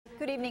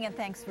Good evening and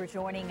thanks for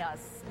joining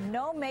us.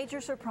 No major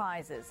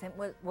surprises. It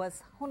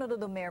was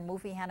Honolulu Mayor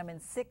Mufi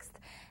Hanneman's sixth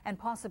and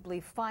possibly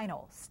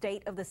final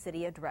State of the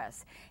City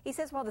address. He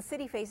says while the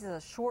city faces a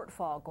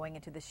shortfall going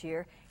into this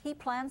year, he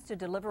plans to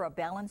deliver a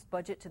balanced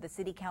budget to the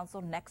City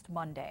Council next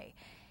Monday.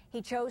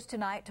 He chose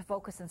tonight to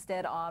focus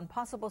instead on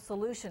possible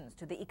solutions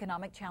to the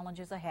economic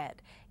challenges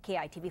ahead.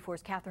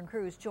 KITV4's Catherine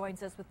Cruz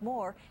joins us with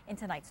more in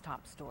tonight's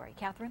top story.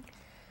 Catherine?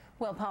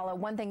 Well, Paula,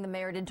 one thing the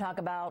mayor did talk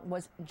about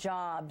was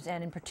jobs,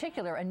 and in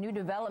particular, a new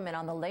development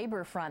on the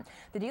labor front.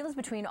 The deal is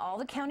between all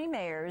the county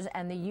mayors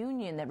and the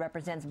union that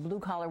represents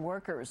blue-collar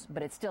workers,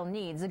 but it still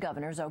needs the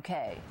governor's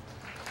okay.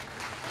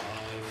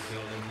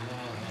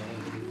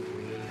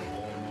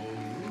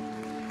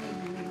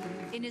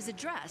 In his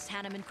address,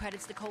 Hanneman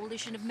credits the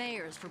coalition of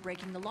mayors for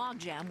breaking the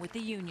logjam with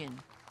the union.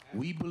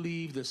 We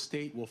believe the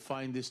state will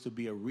find this to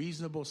be a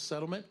reasonable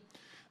settlement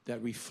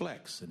that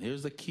reflects, and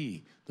here's the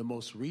key, the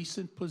most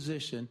recent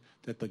position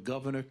that the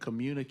governor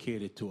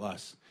communicated to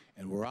us.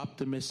 And we're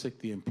optimistic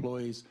the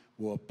employees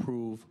will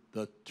approve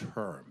the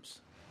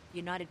terms. The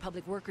United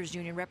Public Workers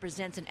Union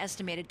represents an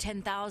estimated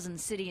 10,000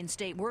 city and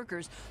state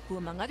workers who,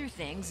 among other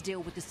things,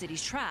 deal with the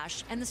city's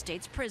trash and the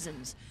state's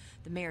prisons.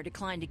 The mayor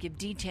declined to give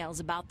details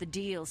about the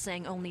deal,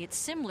 saying only it's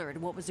similar to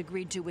what was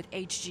agreed to with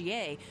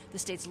HGA, the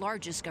state's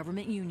largest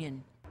government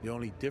union. The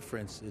only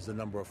difference is the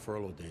number of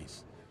furlough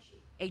days.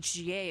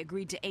 HGA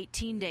agreed to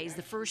 18 days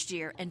the first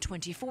year and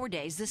 24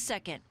 days the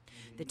second.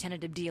 The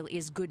tentative deal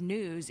is good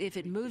news if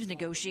it moves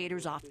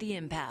negotiators off the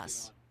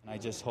impasse. I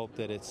just hope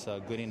that it's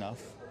good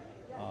enough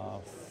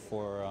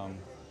for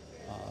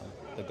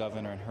the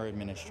governor and her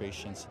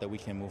administration so that we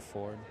can move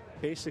forward.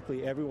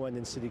 Basically, everyone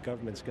in city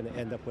government is going to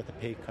end up with a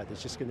pay cut.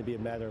 It's just going to be a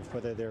matter of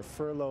whether they're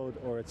furloughed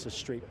or it's a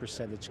straight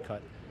percentage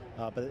cut.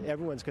 But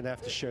everyone's going to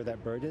have to share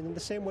that burden in the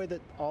same way that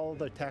all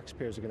the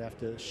taxpayers are going to have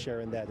to share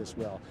in that as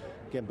well.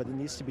 Again, but it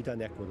needs to be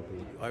done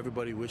equitably.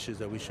 Everybody wishes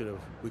that we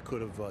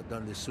could have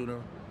done this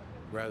sooner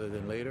rather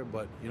than later,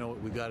 but you know,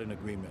 we got an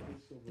agreement.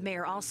 The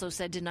mayor also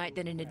said tonight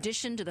that in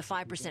addition to the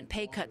 5%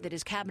 pay cut that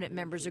his cabinet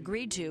members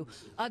agreed to,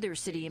 other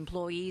city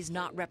employees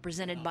not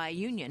represented by a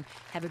union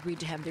have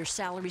agreed to have their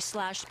salaries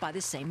slashed by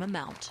the same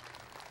amount.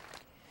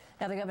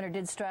 Now, the governor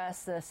did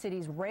stress the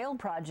city's rail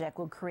project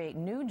will create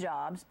new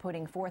jobs,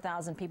 putting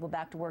 4,000 people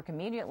back to work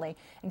immediately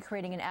and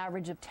creating an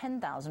average of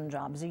 10,000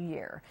 jobs a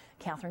year.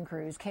 Catherine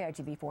Cruz,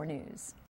 KITV4 News.